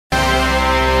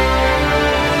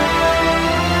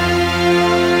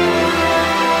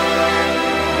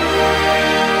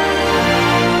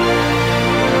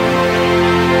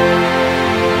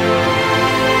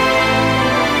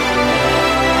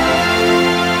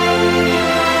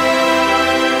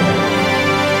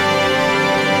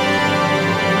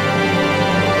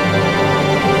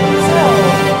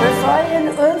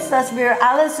wir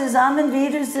alle zusammen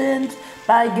wieder sind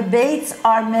bei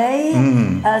Gebetsarmee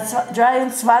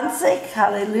 23.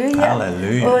 Halleluja.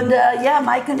 Halleluja. Und ja,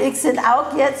 Mike und ich sind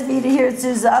auch jetzt wieder hier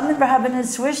zusammen. Wir haben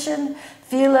inzwischen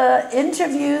viele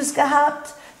Interviews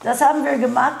gehabt. Das haben wir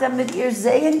gemacht, damit ihr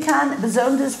sehen kann,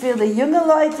 besonders viele junge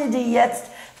Leute, die jetzt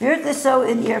wirklich so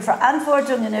in ihre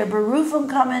Verantwortung, in ihre Berufung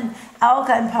kommen, auch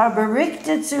ein paar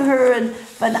Berichte zu hören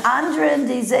von anderen,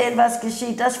 die sehen, was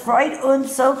geschieht. Das freut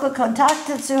uns, solche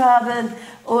Kontakte zu haben,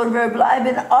 und wir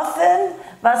bleiben offen,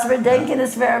 was wir denken,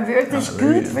 es wäre wirklich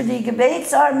gut für die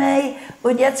Gebetsarmee.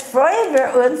 Und jetzt freuen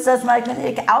wir uns, dass Mike und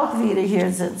ich auch wieder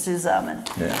hier sind zusammen.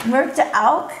 Ja. Ich möchte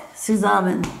auch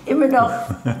zusammen, immer noch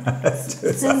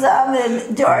zusammen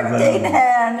durch den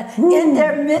Herrn in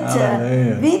der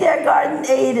Mitte, wie der Garten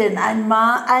Eden, ein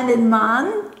Mann,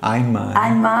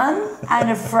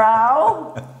 eine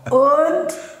Frau und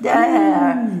der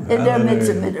Herr in der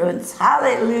Mitte mit uns.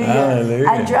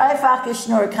 Halleluja. Ein dreifaches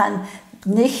Schnur kann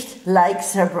nicht leicht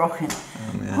zerbrochen.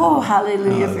 Oh,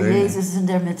 Halleluja für Jesus in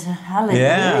der Mitte. Halleluja.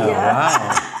 Yeah,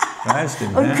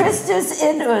 wow. Und Christus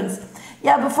in uns.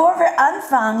 Ja, bevor wir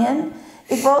anfangen,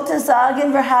 ich wollte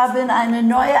sagen, wir haben eine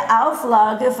neue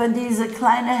Auflage von diesem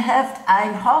kleinen Heft,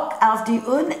 ein Hock auf die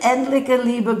unendliche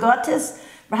Liebe Gottes.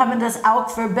 Wir haben das auch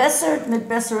verbessert mit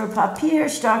besserem Papier,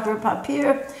 stärkerem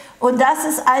Papier. Und das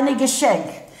ist ein Geschenk.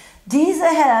 Dieses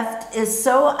Heft ist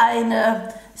so eine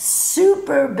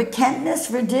super Bekenntnis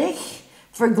für dich,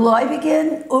 für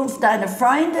Gläubigen und deine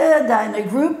Freunde, deine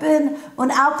Gruppen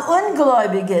und auch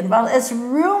Ungläubigen, weil es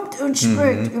rühmt und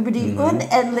spricht über die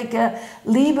unendliche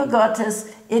Liebe Gottes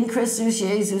in Christus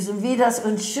Jesus und wie das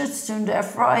uns schützt und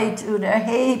erfreut und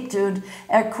erhebt und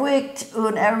erquickt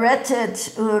und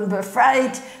errettet und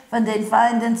befreit von den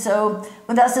Feinden. So.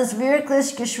 Und das ist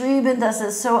wirklich geschrieben, dass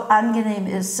es so angenehm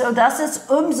ist. So, das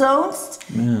ist umsonst.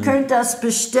 Könnt das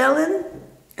bestellen.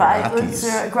 Bei uns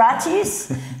gratis.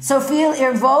 So viel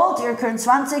ihr wollt, ihr könnt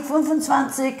 20,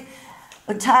 25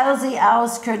 und teilen sie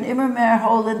aus, könnt immer mehr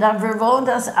holen. Dann wir wollen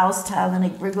das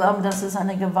austeilen. Wir glauben, das ist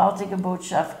eine gewaltige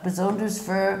Botschaft, besonders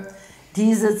für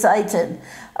diese Zeiten.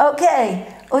 Okay,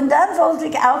 und dann wollte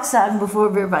ich auch sagen,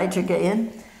 bevor wir weitergehen,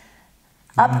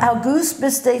 ab August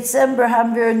bis Dezember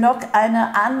haben wir noch einen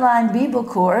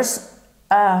Online-Bibelkurs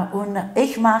und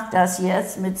ich mache das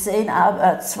jetzt mit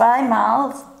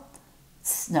 5-mal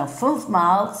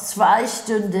 2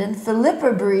 Stunden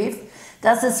Philipperbrief.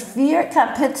 Das ist 4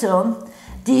 Kapitel.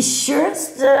 Die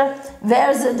schönsten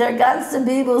Verse der ganzen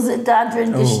Bibel sind da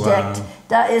drin gesteckt. Wow.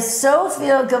 Da ist so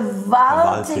viel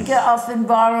gewaltige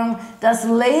Offenbarung. Das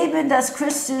Leben, das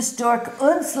Christus durch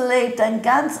uns lebt, eine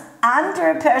ganz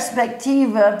andere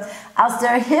Perspektive aus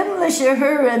der himmlischen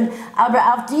Hören, aber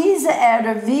auf dieser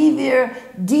Erde, wie wir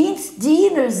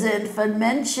Diener sind von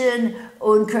Menschen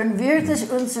und können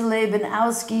wirklich unser Leben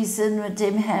ausgießen mit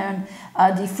dem Herrn,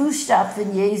 die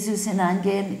Fußstapfen Jesus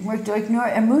hineingehen. Ich möchte euch nur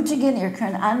ermutigen, ihr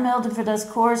könnt anmelden für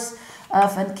das Kurs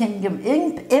von Kingdom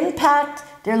Impact.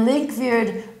 Der Link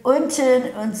wird unten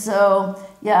und so.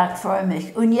 Ja, ich freue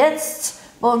mich. Und jetzt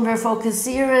wollen wir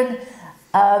fokussieren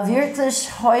wirklich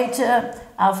heute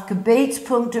auf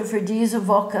Gebetspunkte für diese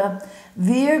Woche.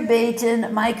 Wir beten,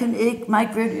 Mike und ich,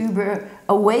 Mike wird über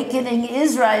Awakening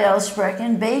Israel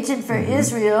sprechen, beten für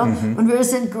Israel. Und wir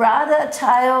sind gerade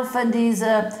Teil von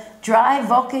dieser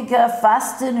 3-wöchigen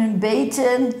Fasten und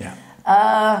Beten.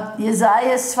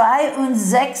 Jesaja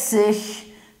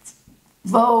 62,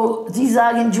 wo sie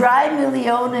sagen, 3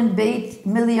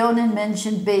 Millionen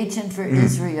Menschen beten für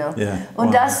Israel.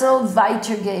 Und das soll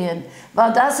weitergehen,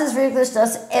 weil das ist wirklich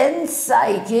das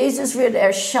Endzeit. Jesus wird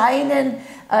erscheinen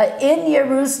in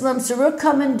Jerusalem,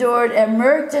 zurückkommen dort. Er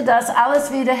möchte das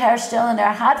alles wiederherstellen.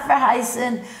 Er hat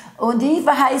verheißen. Und die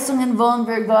Verheißungen wollen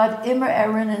wir Gott immer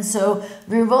erinnern. So,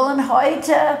 wir wollen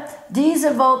heute,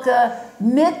 diese Woche,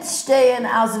 mitstehen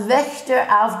als Wächter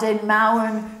auf den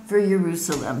Mauern für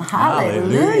Jerusalem.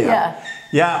 Halleluja!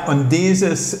 Ja, und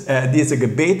diese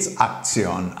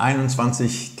Gebetsaktion,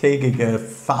 21-tägige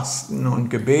Fasten und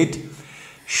Gebet,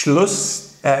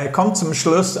 kommt zum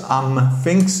Schluss am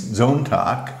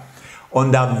Pfingstsonntag.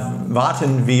 Und da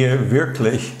warten wir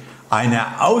wirklich eine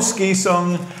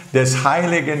Ausgießung des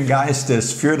Heiligen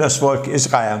Geistes für das Volk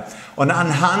Israel. Und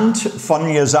anhand von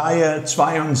Jesaja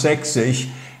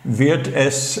 62 wird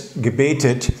es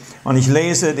gebetet. Und ich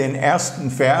lese den ersten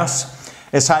Vers.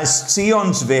 Es heißt,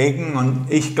 Zions wegen, und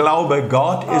ich glaube,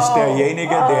 Gott ist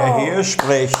derjenige, der hier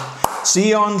spricht.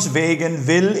 Zions wegen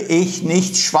will ich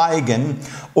nicht schweigen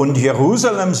und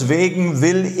Jerusalems wegen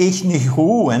will ich nicht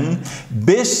ruhen,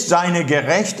 bis seine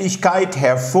Gerechtigkeit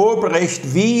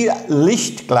hervorbricht wie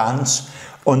Lichtglanz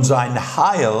und sein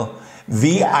Heil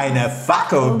wie eine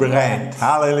Fackel brennt.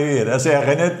 Halleluja. Das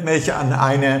erinnert mich an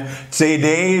eine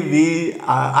CD, wie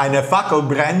eine Fackel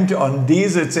brennt. Und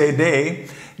diese CD,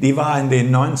 die war in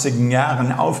den 90er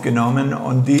Jahren aufgenommen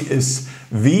und die ist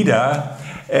wieder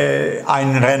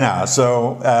ein Renner.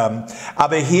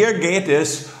 Aber hier geht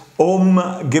es um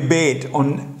Gebet.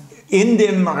 Und in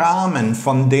dem Rahmen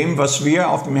von dem, was wir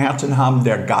auf dem Herzen haben,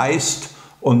 der Geist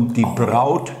und die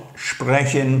Braut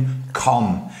sprechen,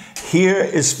 komm.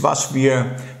 Hier ist, was wir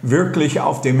wirklich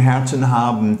auf dem Herzen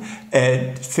haben,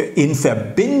 in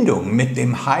Verbindung mit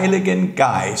dem Heiligen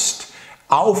Geist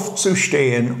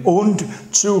aufzustehen und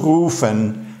zu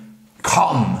rufen,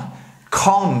 komm.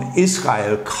 Komm,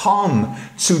 Israel, komm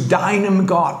zu deinem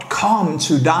Gott, komm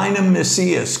zu deinem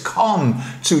Messias, komm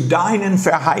zu deinen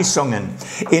Verheißungen.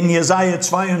 In Jesaja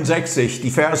 62, die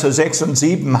Verse 6 und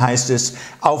 7 heißt es,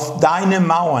 auf deine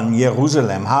Mauern,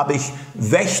 Jerusalem, habe ich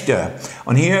Wächter.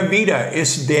 Und hier wieder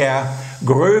ist der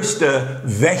größte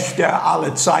Wächter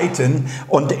aller Zeiten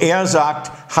und er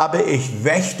sagt, habe ich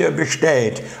Wächter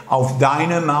bestellt auf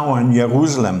deine Mauern,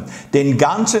 Jerusalem. Den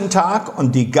ganzen Tag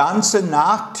und die ganze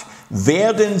Nacht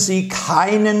werden sie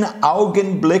keinen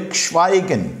Augenblick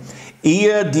schweigen.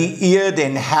 Ihr, die ihr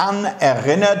den Herrn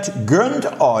erinnert,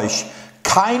 gönnt euch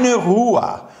keine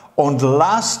Ruhe und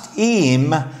lasst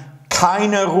ihm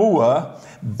keine Ruhe,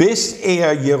 bis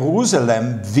er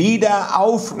Jerusalem wieder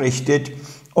aufrichtet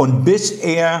und bis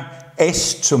er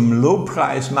es zum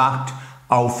Lobpreis macht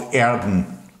auf Erden.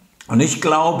 Und ich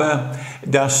glaube,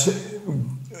 dass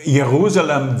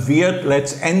Jerusalem wird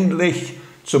letztendlich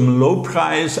zum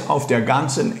Lobpreis auf der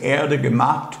ganzen Erde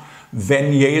gemacht,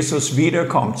 wenn Jesus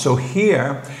wiederkommt. So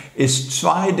hier ist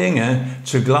zwei Dinge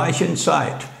zur gleichen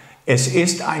Zeit. Es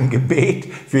ist ein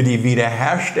Gebet für die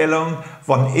Wiederherstellung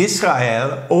von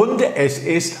Israel und es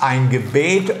ist ein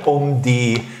Gebet, um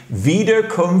die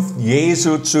Wiederkunft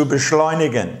Jesu zu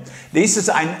beschleunigen. Dies ist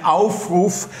ein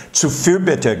Aufruf zu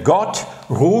Fürbitte. Gott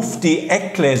ruft die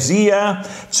Ekklesia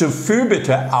zu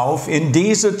Fürbitte auf, in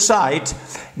dieser Zeit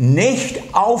nicht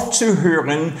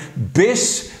aufzuhören,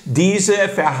 bis diese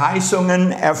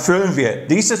Verheißungen erfüllt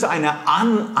wird. Dies ist eine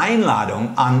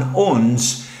Einladung an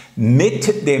uns,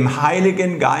 mit dem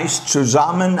Heiligen Geist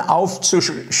zusammen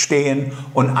aufzustehen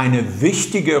und eine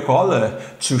wichtige Rolle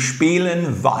zu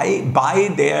spielen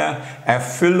bei der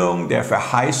Erfüllung der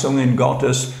Verheißungen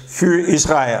Gottes für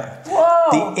Israel.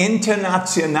 Wow. Die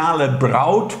internationale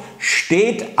Braut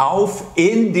steht auf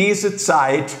in diese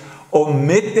Zeit, um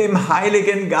mit dem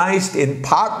Heiligen Geist in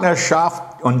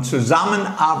Partnerschaft und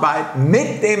Zusammenarbeit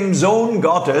mit dem Sohn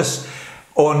Gottes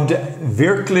und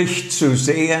wirklich zu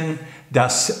sehen,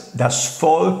 dass das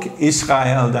Volk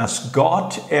Israel, das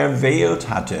Gott erwählt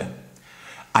hatte,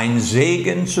 ein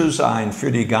Segen zu sein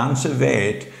für die ganze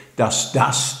Welt, dass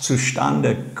das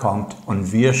zustande kommt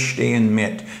und wir stehen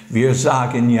mit. Wir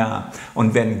sagen ja.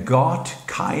 Und wenn Gott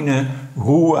keine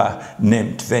Ruhe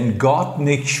nimmt, wenn Gott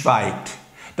nicht schweigt,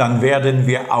 dann werden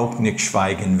wir auch nicht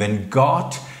schweigen. Wenn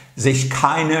Gott sich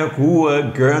keine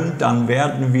Ruhe gönnt, dann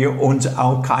werden wir uns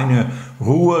auch keine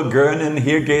Ruhe gönnen.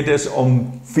 Hier geht es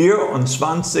um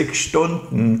 24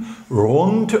 Stunden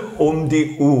rund um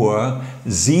die Uhr,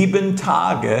 7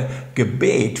 Tage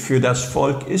Gebet für das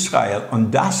Volk Israel.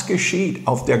 Und das geschieht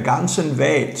auf der ganzen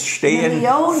Welt.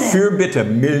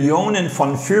 Millionen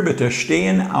von Fürbitte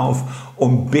stehen auf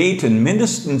und beten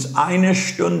mindestens 1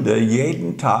 Stunde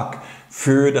jeden Tag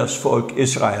für das Volk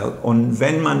Israel. Und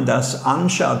wenn man das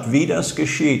anschaut, wie das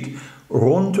geschieht,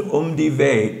 rund um die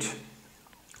Welt,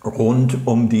 rund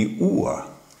um die Uhr,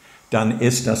 dann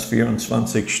ist das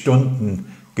 24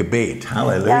 Stunden Gebet.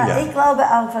 Halleluja. Ja, ich glaube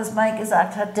auch, was Mike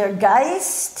gesagt hat, der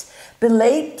Geist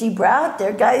belebt die Braut,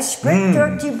 der Geist spricht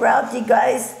durch die Braut,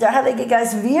 der Heilige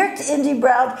Geist wirkt in die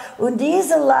Braut und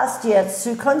diese Last jetzt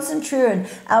zu konzentrieren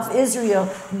auf Israel,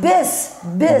 bis,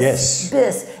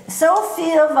 so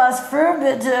viel, was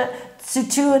Fürbitte zu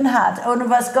tun hat und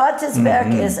was Gottes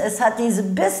Werk ist. Es hat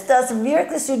bis das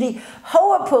wirklich zu die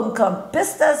hohe Punkt kommt,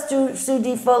 bis das zu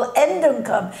die Vollendung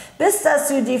kommt, bis das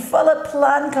zu die volle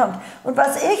Plan kommt. Und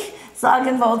was ich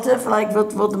sagen wollte, vielleicht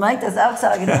wollte Mike das auch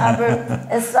sagen, aber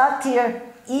es sagt hier,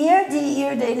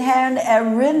 ihr den Herrn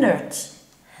erinnert.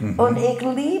 Und ich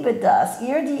liebe das.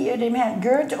 Ihr, die ihr dem Herrn,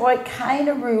 gönnt euch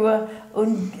keine Ruhe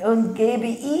und gebe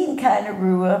ihm keine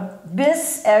Ruhe,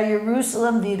 bis er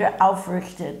Jerusalem wieder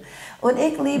aufrichtet. Und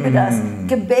ich liebe das.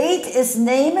 Gebet ist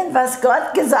nehmen, was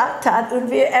Gott gesagt hat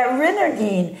und wir erinnern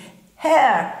ihn.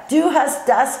 Herr, du hast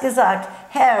das gesagt.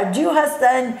 Herr, du hast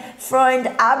deinen Freund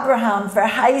Abraham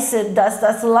verheißen, dass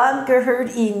das Land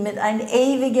gehört ihm mit einem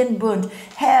ewigen Bund.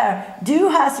 Herr,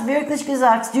 du hast wirklich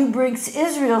gesagt, du bringst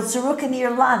Israel zurück in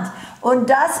ihr Land. Und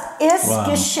das ist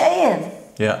geschehen.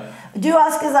 Ja. Du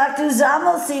hast gesagt, du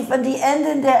sammelst sie von den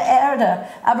Enden der Erde.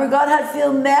 Aber Gott hat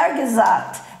viel mehr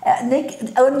gesagt.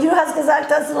 Und du hast gesagt,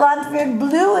 das Land wird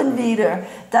blühen wieder.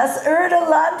 Das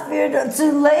Erdeland wird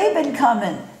zum Leben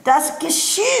kommen. Das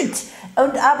geschieht.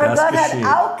 Aber Gott hat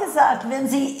auch gesagt, wenn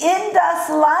sie in das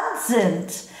Land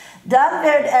sind, dann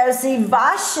wird er sie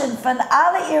waschen von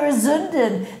all ihren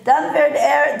Sünden. Dann wird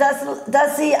er,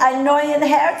 dass sie ein neues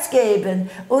Herz geben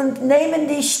und nehmen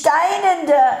die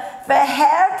steinende,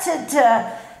 verhärtete,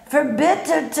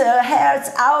 verbitterte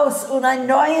Herz aus und einen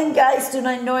neuen Geist und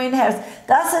einen neuen Herz.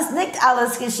 Das ist nicht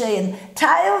alles geschehen.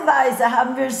 Teilweise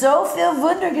haben wir so viel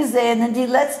Wunder gesehen in die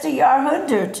letzten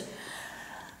Jahrhunderte.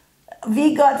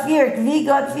 Wie Gott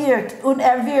wirkt. Und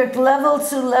er wirkt Level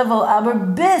zu Level. Aber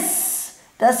bis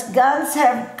das ganze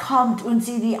kommt und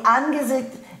sie die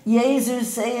Angesicht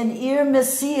Jesus sehen, ihr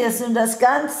Messias, und das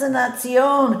ganze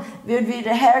Nation wird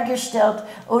wiederhergestellt.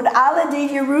 Und alle,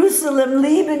 die Jerusalem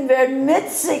lieben, werden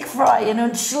mit sich freuen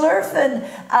und schlürfen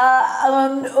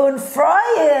und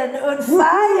freuen und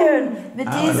feiern mit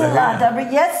diesem Land. Aber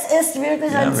jetzt ist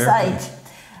wirklich eine Zeit.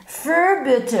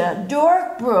 Fürbitte,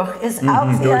 Durchbruch ist auch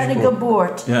wie eine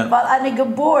Geburt. Ja. Weil eine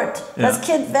Geburt, das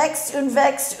Kind wächst und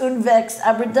wächst und wächst.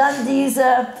 Aber dann diese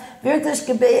wirklich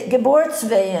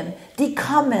Geburtswehen, die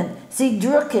kommen, sie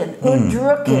drücken und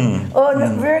drücken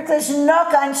und wirklich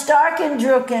noch einen starken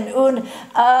Drücken. Und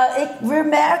wir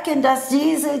merken, dass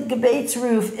dieser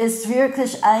Gebetsruf ist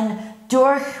wirklich ein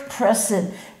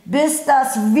Durchpressen, bis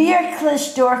das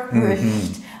wirklich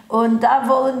durchbricht. Und da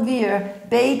wollen wir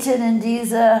beten in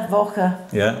dieser Woche.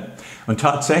 Ja, und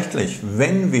tatsächlich,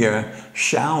 wenn wir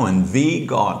schauen, wie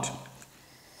Gott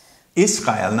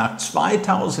Israel nach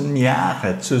 2000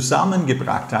 Jahren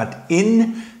zusammengebracht hat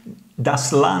in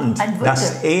das Land,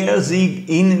 das er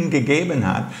ihnen gegeben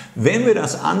hat. Wenn wir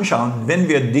das anschauen, wenn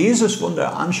wir dieses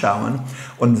Wunder anschauen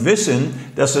und wissen,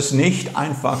 dass es nicht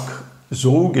einfach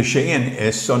so geschehen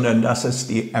ist, sondern dass es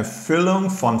die Erfüllung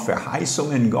von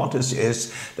Verheißungen Gottes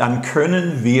ist, dann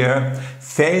können wir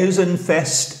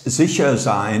felsenfest sicher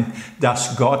sein,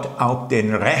 dass Gott auch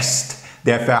den Rest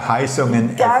der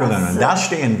Verheißungen erfüllen. Und da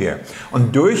stehen wir.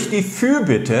 Und durch die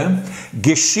Fürbitte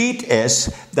geschieht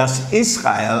es, dass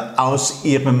Israel aus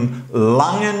ihrem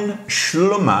langen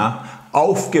Schlummer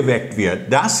aufgeweckt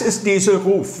wird. Das ist dieser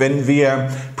Ruf, wenn wir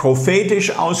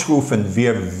prophetisch ausrufen,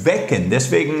 wir wecken.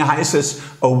 Deswegen heißt es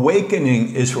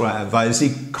Awakening Israel, weil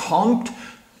sie kommt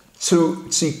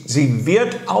sie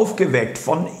wird aufgeweckt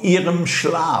von ihrem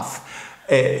Schlaf.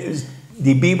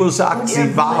 Die Bibel sagt,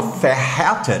 sie war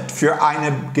verhärtet für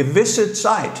eine gewisse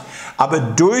Zeit. Aber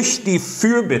durch die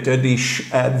Fürbitte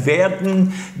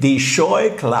werden die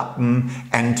Scheuklappen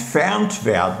entfernt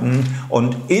werden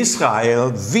und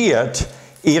Israel wird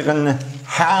ihren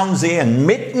Herrn sehen.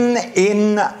 Mitten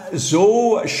in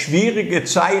so schwierige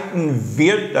Zeiten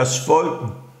wird das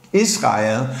Volk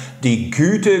Israel die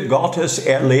Güte Gottes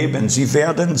erleben. Sie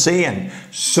werden sehen,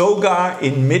 sogar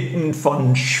inmitten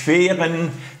von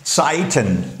schweren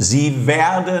Zeiten, sie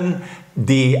werden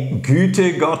die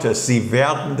Güte Gottes, sie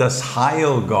werden das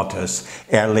Heil Gottes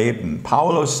erleben.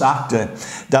 Paulus sagte,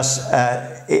 dass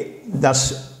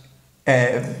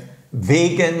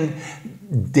wegen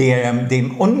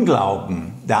dem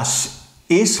Unglauben, dass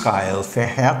Israel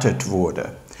verhärtet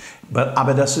wurde.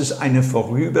 Aber das ist eine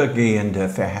vorübergehende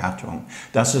Verhärtung.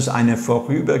 Das ist eine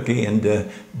vorübergehende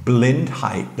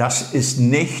Blindheit. Das ist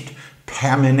nicht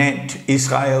permanent.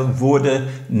 Israel wurde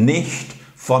nicht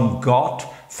von Gott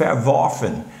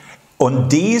verworfen.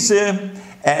 Und diese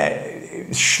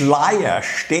Schleier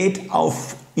steht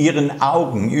auf ihren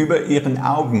Augen, über ihren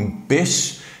Augen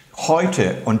bis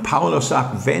heute. Und Paulus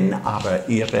sagt, wenn aber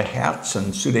ihre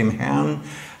Herzen zu dem Herrn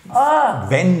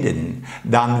wenden,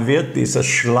 dann wird dieser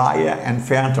Schleier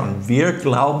entfernt. Und wir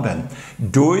glauben,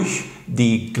 durch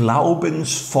die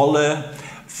glaubensvolle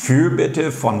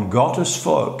Fürbitte von Gottes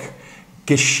Volk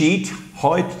geschieht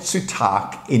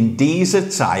heutzutage in dieser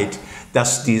Zeit,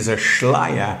 dass dieser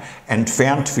Schleier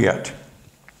entfernt wird.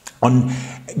 Und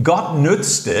Gott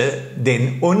nutzte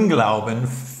den Unglauben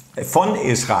von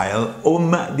Israel,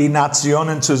 um die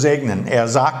Nationen zu segnen. Er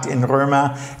sagt in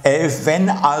Römer 11, wenn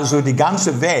also die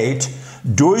ganze Welt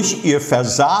durch ihr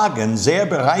Versagen sehr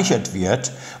bereichert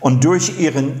wird und durch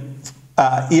ihren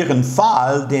ihren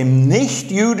Fall dem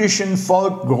nichtjüdischen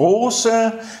Volk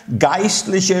große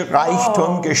geistliche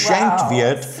Reichtum geschenkt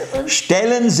wird,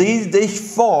 stellen Sie sich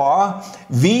vor,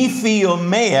 wie viel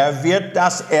mehr wird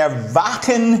das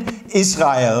Erwachen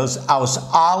Israels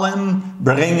aus allem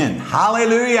bringen.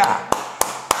 Halleluja!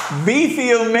 Wie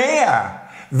viel mehr,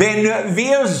 wenn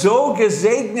wir so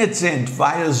gesegnet sind,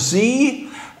 weil sie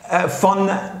von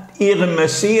ihrem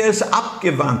Messias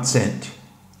abgewandt sind.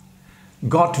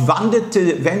 Gott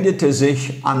wendete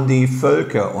sich an die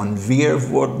Völker und wir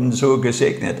wurden so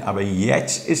gesegnet. Aber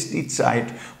jetzt ist die Zeit,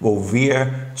 wo wir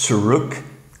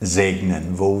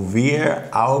zurücksegnen, wo wir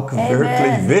auch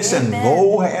wirklich wissen,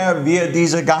 woher wir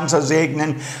diese ganzen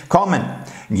Segnen kommen.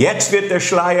 Jetzt wird der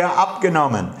Schleier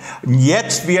abgenommen.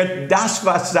 Jetzt wird das,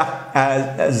 was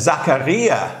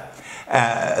Zachariah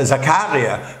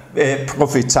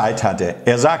prophezeit hatte.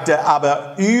 Er sagte,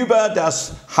 aber über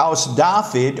das Haus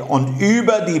David und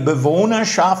über die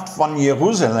Bewohnerschaft von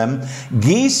Jerusalem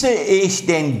gieße ich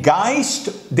den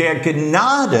Geist der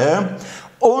Gnade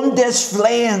und des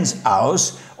Flehens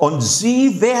aus, und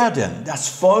sie werden, das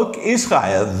Volk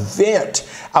Israel wird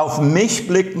auf mich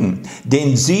blicken,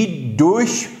 den sie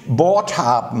durchbohrt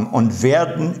haben, und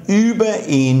werden über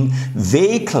ihn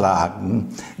wehklagen,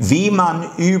 wie man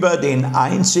über den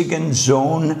einzigen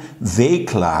Sohn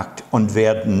wehklagt, und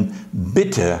werden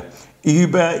bitter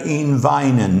über ihn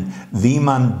weinen, wie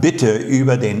man bitter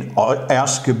über den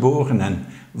Erstgeborenen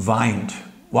weint.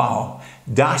 Wow,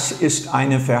 das ist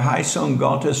eine Verheißung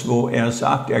Gottes, wo er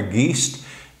sagt, er gießt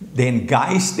den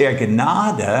Geist der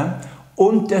Gnade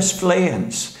und des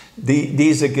Flehens.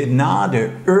 Diese Gnade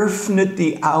öffnet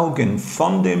die Augen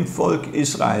von dem Volk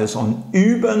Israels, um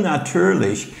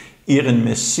übernatürlich ihren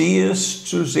Messias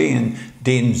zu sehen,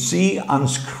 den sie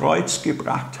ans Kreuz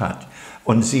gebracht hat.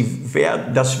 Und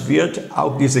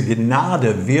diese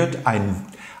Gnade wird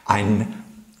ein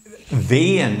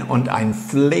Wehen und ein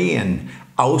Flehen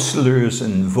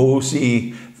auslösen, wo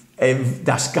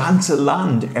das ganze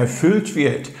Land erfüllt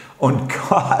wird und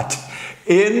Gott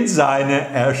in seine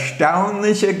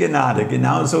erstaunliche Gnade,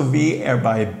 genauso wie er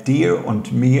bei dir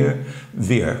und mir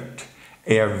wirkt,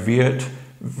 er wird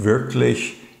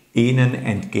wirklich ihnen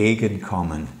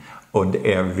entgegenkommen, und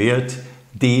er wird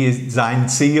sein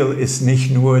Ziel ist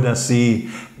nicht nur, dass sie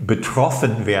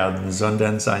betroffen werden,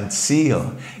 sondern sein Ziel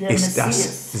ist,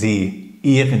 dass sie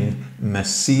ihren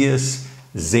Messias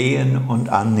sehen und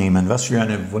annehmen. Was für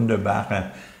eine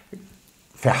wunderbare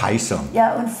Verheißung.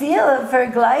 Ja, und viele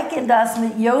vergleichen das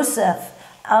mit Josef,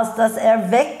 als dass er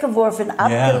weggeworfen,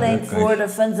 abgelenkt wurde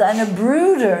von seinen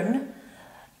Brüdern.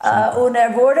 Und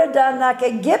er wurde dann nach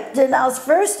Ägypten, als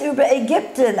Fürst über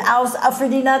Ägypten, für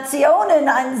die Nationen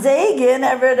ein Segen.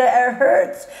 Er wurde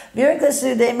erhört, wirklich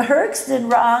zu dem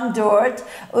höchsten Rang dort.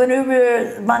 Und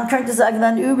man könnte sagen,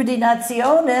 dann über die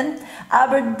Nationen.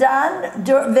 Aber dann,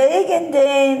 wegen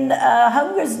der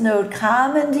Hungersnot,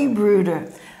 kamen die Brüder.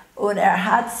 Und er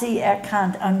hat sie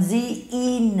erkannt, und sie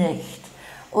ihn nicht.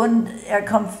 Und er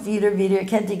kommt wieder, ihr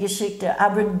kennt die Geschichte.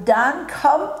 Aber dann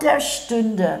kommt der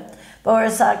Stunde, wo er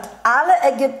sagt, alle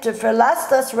Ägypter,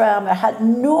 verlasst das Raum. Er hat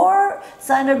nur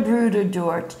seine Brüder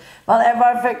dort, weil er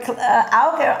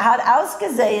hat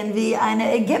ausgesehen wie ein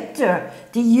Ägypter.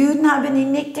 Die Juden haben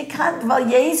ihn nicht gekannt, weil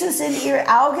Jesus in ihren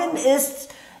Augen ist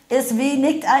wie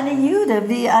nicht eine Jude,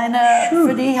 wie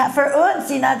für uns,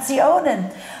 die Nationen.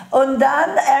 Und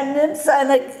dann, er nimmt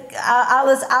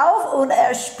alles auf und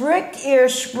er spricht ihre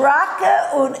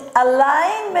Sprache, und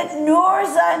allein mit nur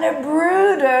seinen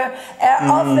Brüdern, er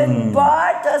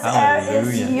offenbart, dass er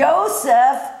ist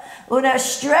Josef, und er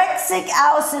streckt sich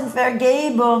aus in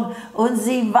Vergebung, und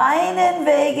sie weinen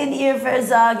wegen ihr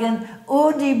Versagen,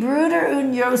 und die Brüder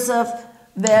und Josef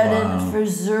werden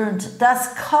versöhnt. Das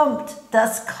kommt.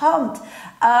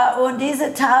 Und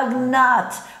dieser Tag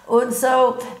naht. Und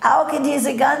so, auch in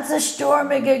diese ganze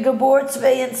stürmige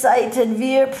Geburtswehenzeiten,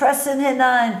 wir pressen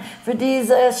hinein für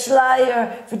diese Schleier,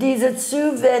 für diese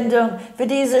Zuwendung, für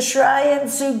diese Schreien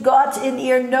zu Gott in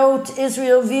ihr Not.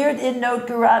 Israel wird in Not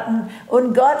geraten,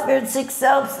 und Gott wird sich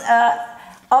selbst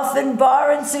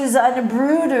offenbaren zu seinen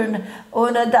Brüdern.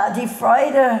 Und die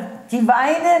Freude, die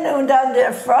weinen, und dann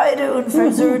der Freude und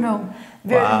Versöhnung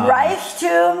wird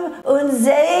Reichtum und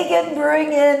Segen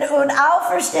bringen und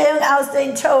Auferstehung aus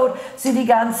dem Tod zu die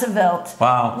ganze Welt.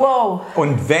 Wow.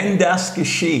 Und wenn das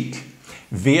geschieht,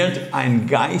 wird ein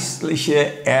geistliches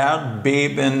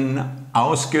Erdbeben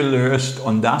ausgelöst,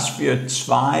 und das wird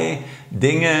zwei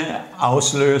Dinge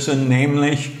auslösen,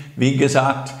 nämlich, wie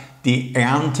gesagt, die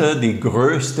Ernte, die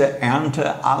größte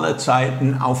Ernte aller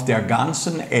Zeiten auf der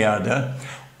ganzen Erde,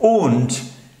 und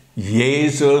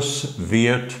Jesus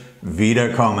wird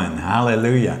wiederkommen.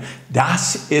 Halleluja.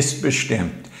 Das ist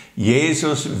bestimmt.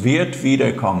 Jesus wird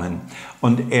wiederkommen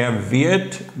und er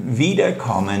wird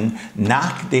wiederkommen,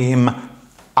 nachdem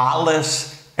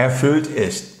alles erfüllt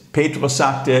ist. Petrus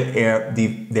sagte,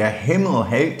 der Himmel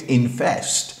hält ihn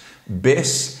fest,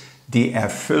 bis die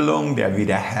Erfüllung der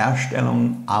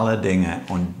Wiederherstellung aller Dinge.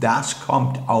 Und das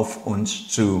kommt auf uns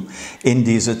zu in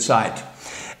dieser Zeit.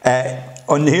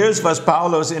 Und hier ist, was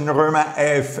Paulus in Römer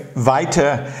 11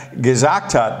 weiter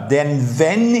gesagt hat. Denn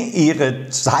wenn ihre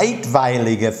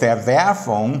zeitweilige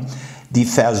Verwerfung die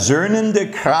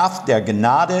versöhnende Kraft der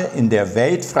Gnade in der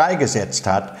Welt freigesetzt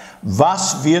hat,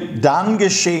 was wird dann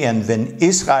geschehen, wenn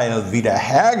Israel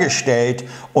wiederhergestellt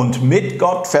und mit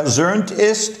Gott versöhnt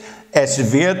ist?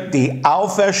 Es wird die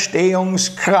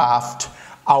Auferstehungskraft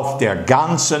auf der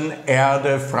ganzen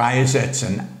Erde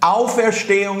freisetzen.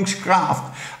 Auferstehungskraft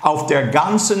auf der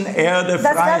ganzen Erde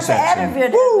freisetzen. Die Erde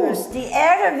wird erlöst, die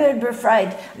Erde wird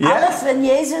befreit. Yeah. Alles, wenn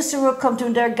Jesus zurückkommt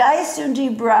und der Geist und die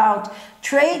Braut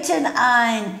treten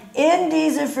ein in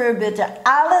diese Fürbitte.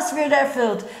 Alles wird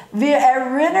erfüllt. Wir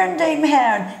erinnern den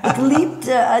Herrn. Ich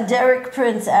liebte Derek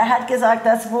Prince. Er hat gesagt,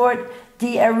 das Wort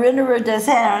die Erinnerer des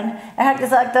Herrn. Er hat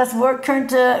gesagt, das Wort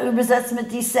könnte übersetzt mit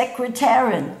die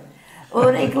Sekretärin.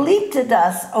 Und ich liebte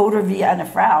das, oder wie eine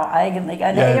Frau eigentlich,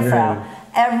 eine Ehefrau.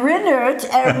 Erinnert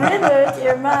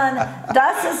ihr Mann,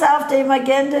 das ist auf dem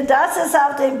Agenda, das ist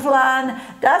auf dem Plan,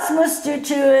 das musst du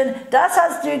tun, das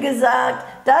hast du gesagt,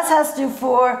 das hast du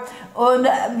vor. Und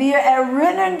wir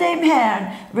erinnern dem Herrn,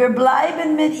 wir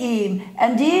bleiben mit ihm.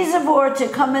 Und diese Worte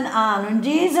kommen an und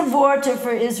diese Worte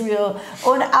für Israel.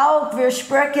 Und auch wir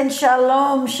sprechen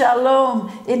Shalom, Shalom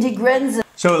in die Grenze.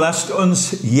 So lasst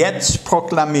uns jetzt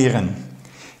proklamieren.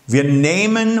 Wir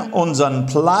nehmen unseren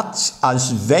Platz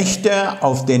als Wächter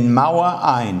auf den Mauer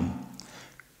ein.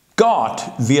 Gott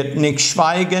wird nicht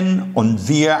schweigen und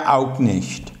wir auch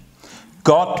nicht.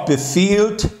 Gott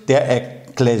befiehlt der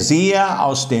Ekklesia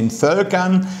aus den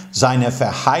Völkern, seine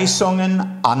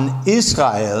Verheißungen an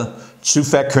Israel zu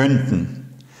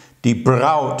verkünden. Die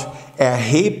Braut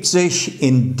erhebt sich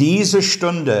in diese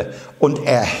Stunde und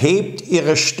erhebt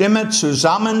ihre Stimme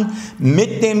zusammen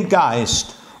mit dem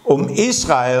Geist, um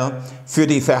Israel für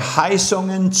die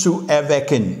Verheißungen zu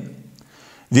erwecken.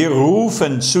 Wir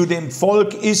rufen zu dem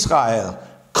Volk Israel,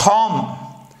 komm,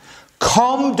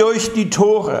 komm durch die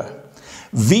Tore.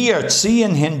 Wir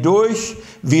ziehen hindurch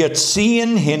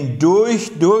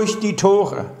durch die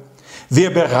Tore.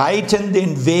 Wir bereiten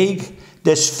den Weg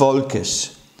des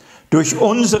Volkes. Durch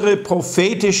unsere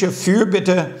prophetische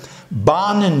Fürbitte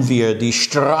bahnen wir die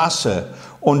Straße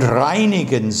und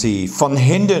reinigen sie von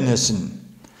Hindernissen.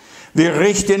 Wir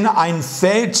richten ein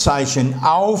Feldzeichen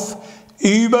auf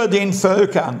über den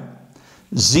Völkern.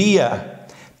 Siehe,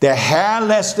 der Herr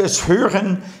lässt es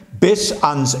hören bis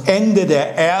ans Ende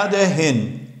der Erde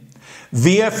hin.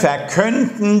 Wir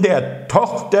verkünden der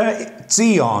Tochter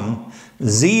Zion,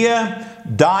 siehe,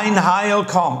 dein Heil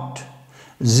kommt.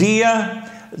 Siehe,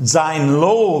 sein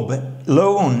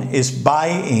Lohn ist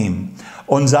bei ihm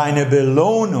und seine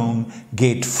Belohnung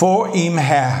geht vor ihm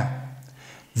her.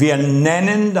 Wir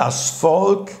nennen das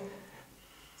Volk,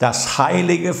 das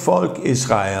heilige Volk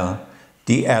Israel,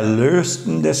 die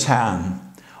Erlösten des Herrn.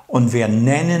 Und wir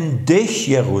nennen dich,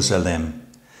 Jerusalem,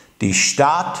 die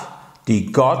Stadt,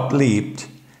 die Gott liebt,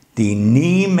 die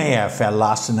nie mehr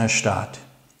verlassene Stadt.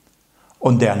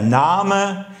 Und der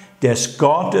Name des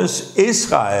Gottes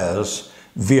Israels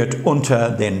wird unter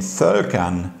den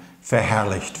Völkern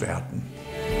verherrlicht werden.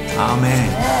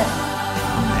 Amen.